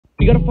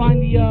You gotta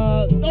find the,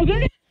 oh,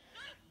 there it is!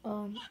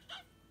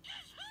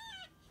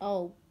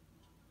 Oh,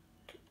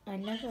 I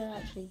never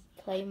actually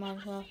play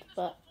Minecraft,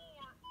 but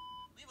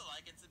Leave a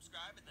like and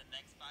subscribe in the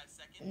next 5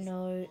 seconds. no.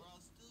 Or I'll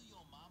steal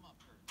your mama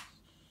purse.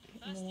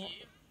 First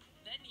you,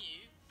 then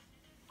you.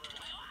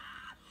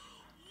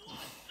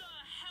 What the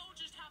hell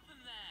just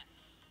happened there?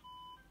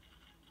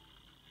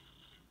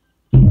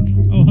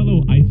 Oh,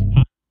 hello, ice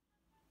pie.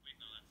 Wait,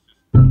 no, that's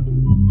just...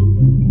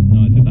 No,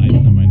 it's just ice,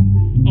 never mind.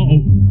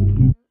 Uh-oh.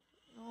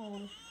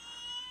 No.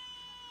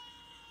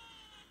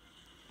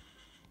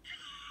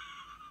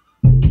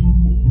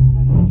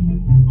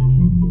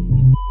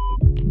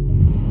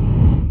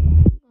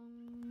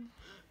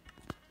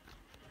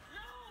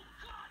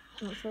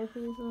 Not sure if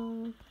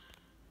he's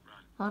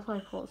how do I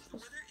pause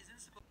this?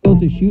 Able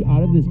to shoot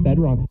out of this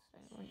bedrock.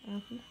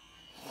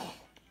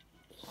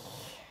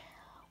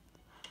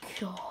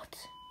 God.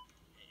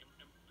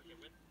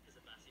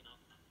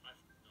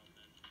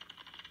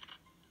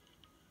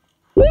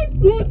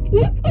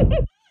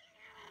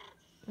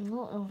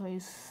 What are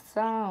these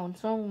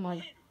sounds? Oh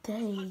my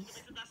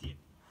days.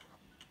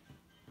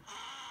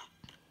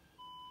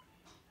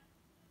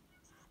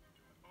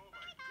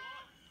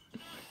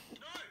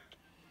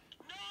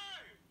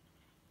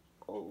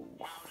 Oh.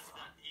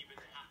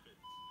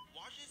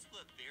 Watch this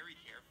flip very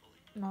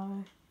carefully.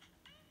 No.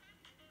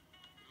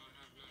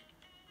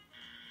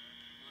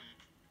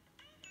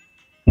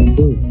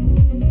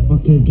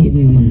 Okay, get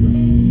me one,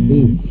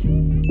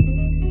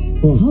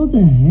 bro. Well, how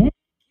the heck?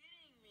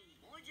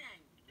 What the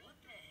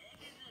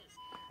heck is this?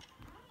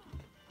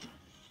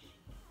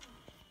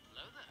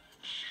 Hello there.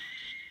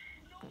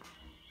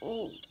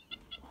 Oh.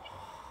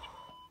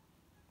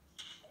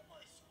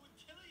 My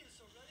squintillious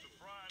already.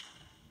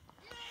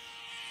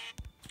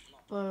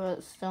 But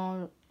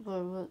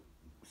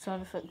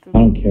sound effect. I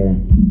don't care.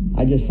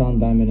 I just found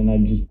Diamond and I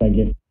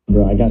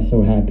got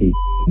so happy.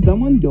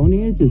 Someone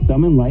donated to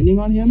summon lightning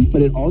on him,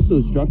 but it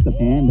also struck the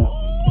panda.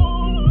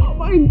 Oh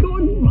mein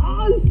Gott,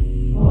 was?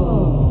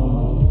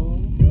 Oh.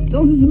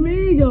 Das ist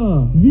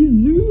mega! Wie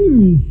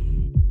süß!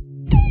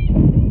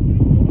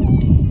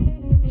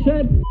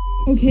 Chat!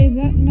 Okay,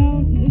 that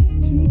mountain is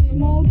too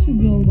small to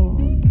build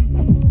on.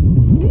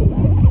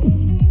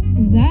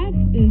 That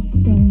is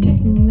some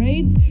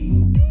great...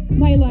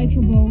 My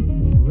elytra broke.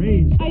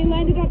 Great! I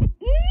landed up...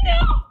 No!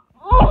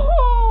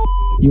 Oh!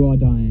 You are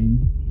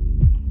dying.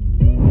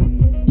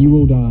 You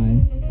will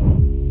die.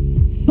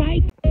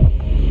 Fight!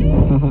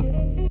 Haha.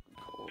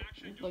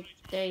 Like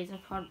days, I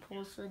can't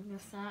pause when you're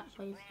that.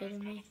 Are you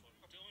kidding me?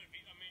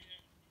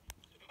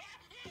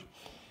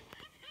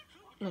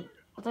 Look,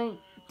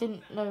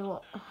 didn't know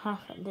what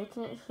happened, did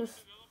it? It's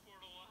just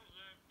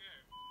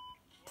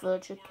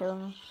virtual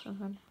killing or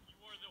something.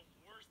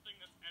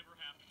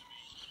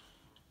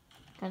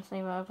 Can't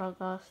say my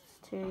podcasts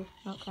too,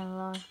 not gonna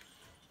lie.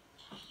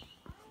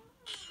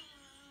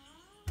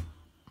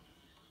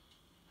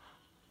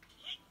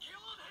 He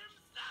killed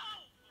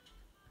himself!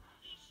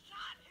 He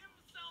shot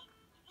himself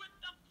with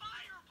the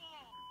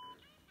fireball!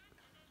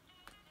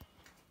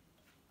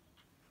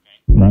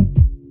 Run.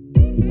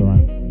 People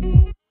run.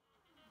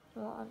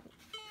 Well,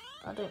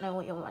 I don't know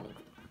what you're running.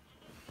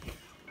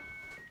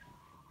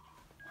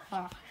 Oh,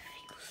 I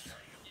feel so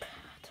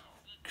bad. Oh,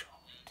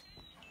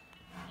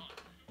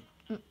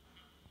 God.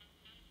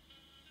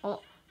 Oh.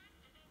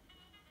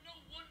 No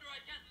wonder I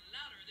get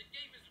louder. The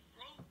game is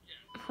broken.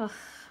 What the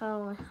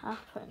hell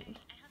happened?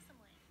 I have some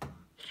wood.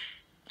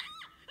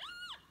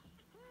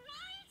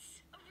 What?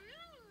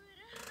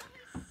 Rude. That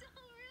was so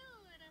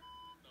rude.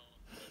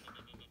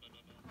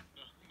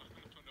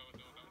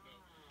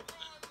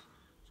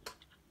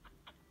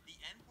 The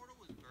end portal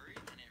was buried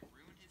and it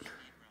ruined his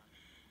speed run.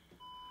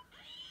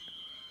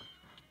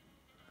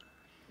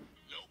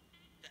 Nope.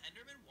 The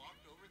Enderman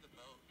walked over the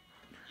boat.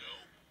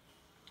 Nope.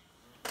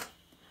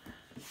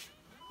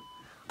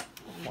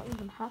 What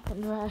even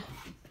happened there?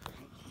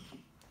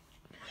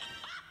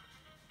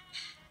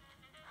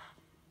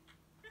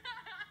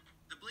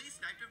 The blaze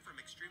sniped him from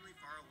extremely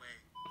far away.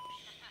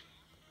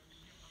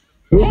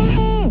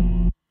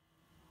 Brilliant.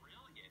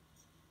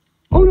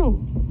 Oh no!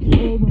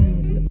 Oh my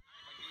god.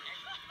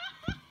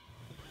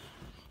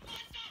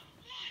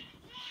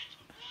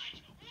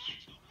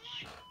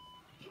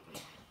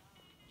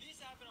 This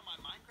happened on my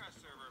Minecraft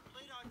server,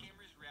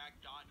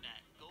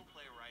 play.gamersreact.net. Go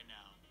play right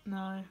now.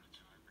 No.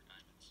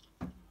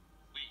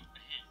 Wait.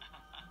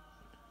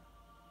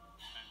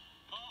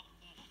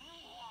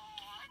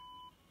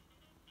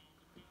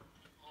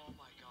 Oh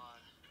my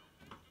god.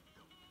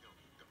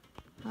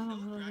 I don't know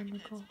No what dragon to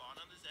head call. spawn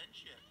on this end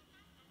ship.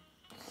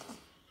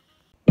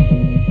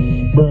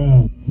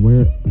 Bruh.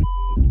 Where?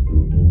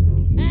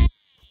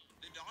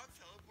 The dog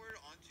teleported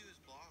onto his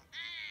block.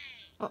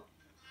 Oh.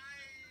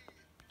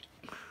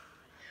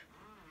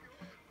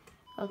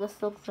 I guess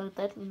dogs are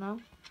dead now.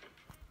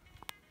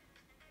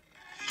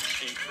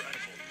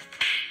 Incredible.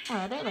 Oh,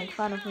 I don't make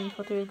fun of me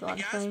for doing that on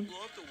Gas phone. blew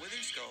up the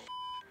wither skull.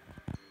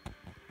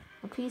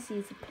 My PC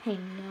is a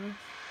pain now.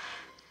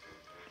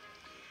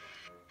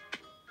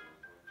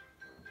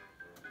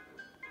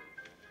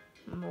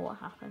 What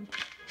happened?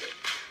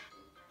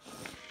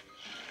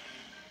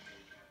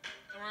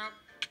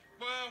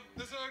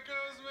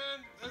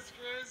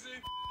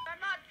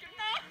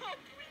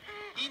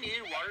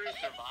 to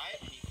survive,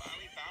 and he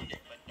finally found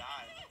it, but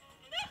died.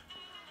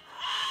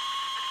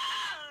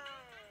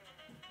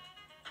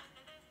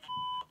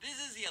 This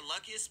is the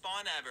unluckiest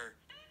spawn ever.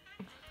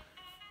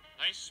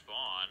 Nice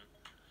spawn.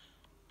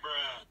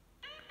 Bruh.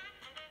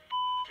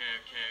 Okay.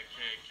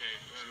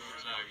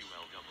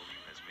 WLW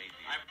has made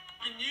the... I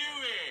f***ing knew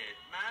it,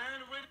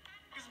 man. Where the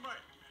f*** is my...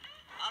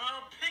 I don't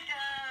have a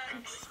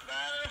pickaxe, man.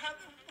 I don't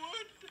have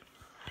wood.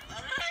 I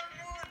don't have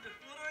wood.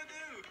 What do I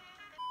do?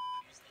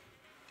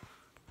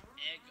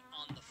 Egg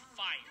on the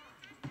fire.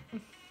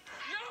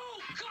 No!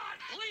 God,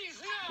 please,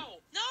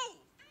 no! No!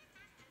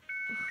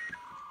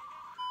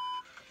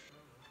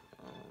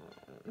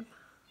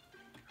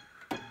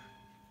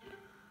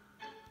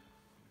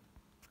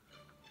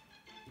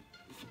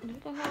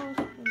 What the hell is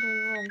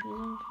going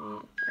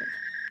wrong?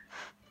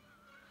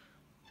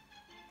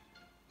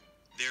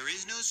 There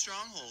is no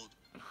stronghold.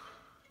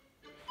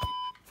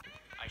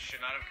 I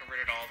should not have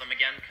converted all of them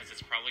again, because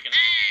it's probably gonna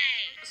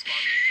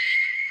spawn me.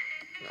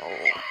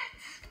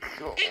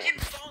 He can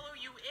follow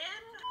you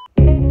in?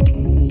 Don't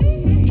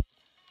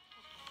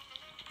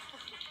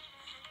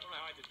know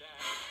how I did that.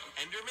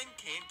 Enderman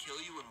can't kill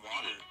you in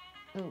water.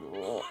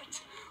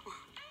 What?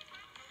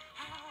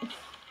 How?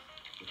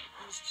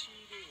 He's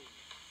cheating.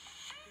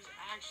 He's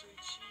actually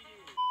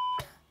cheating.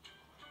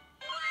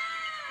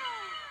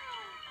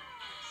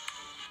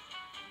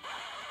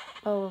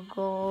 Oh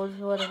god,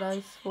 what did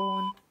I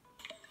spawn?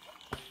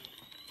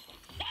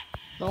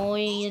 No,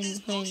 he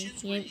ain't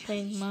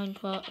playing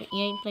Minecraft,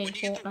 he ain't playing When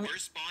you get the Fortnite.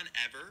 worst spawn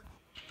ever?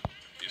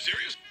 You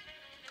serious?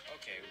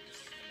 Okay, this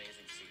is an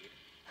amazing seed.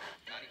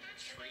 Not even a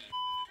tree.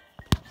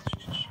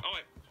 Oh,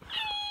 wait.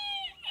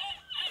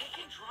 They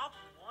can drop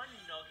one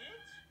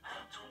nugget?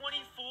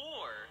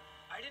 24.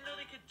 I didn't know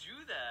they could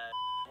do that.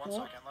 One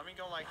What? second, let me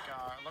go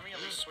let me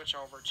at least switch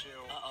over to,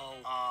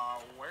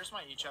 where's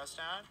my e-chest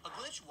at? A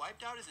glitch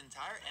wiped out his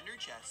entire ender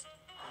chest.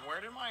 Where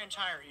did my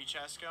entire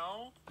e-chest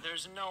go?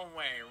 There's no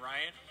way,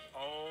 right?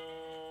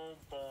 Oh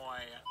boy.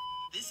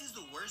 This is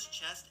the worst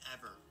chest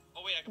ever.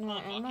 Oh, wait, I can pull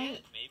a No, I bucket,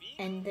 might maybe?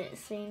 end it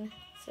soon.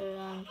 So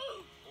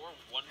Or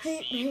one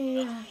hope seed.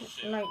 you That's cool,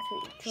 too. like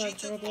to She like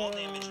the took video. fall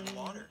damage in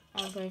water.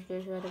 I'm going to go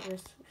to Reddit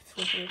with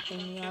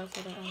clean you out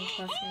so that I'm a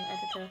personal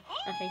editor.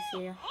 Okay,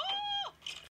 see ya.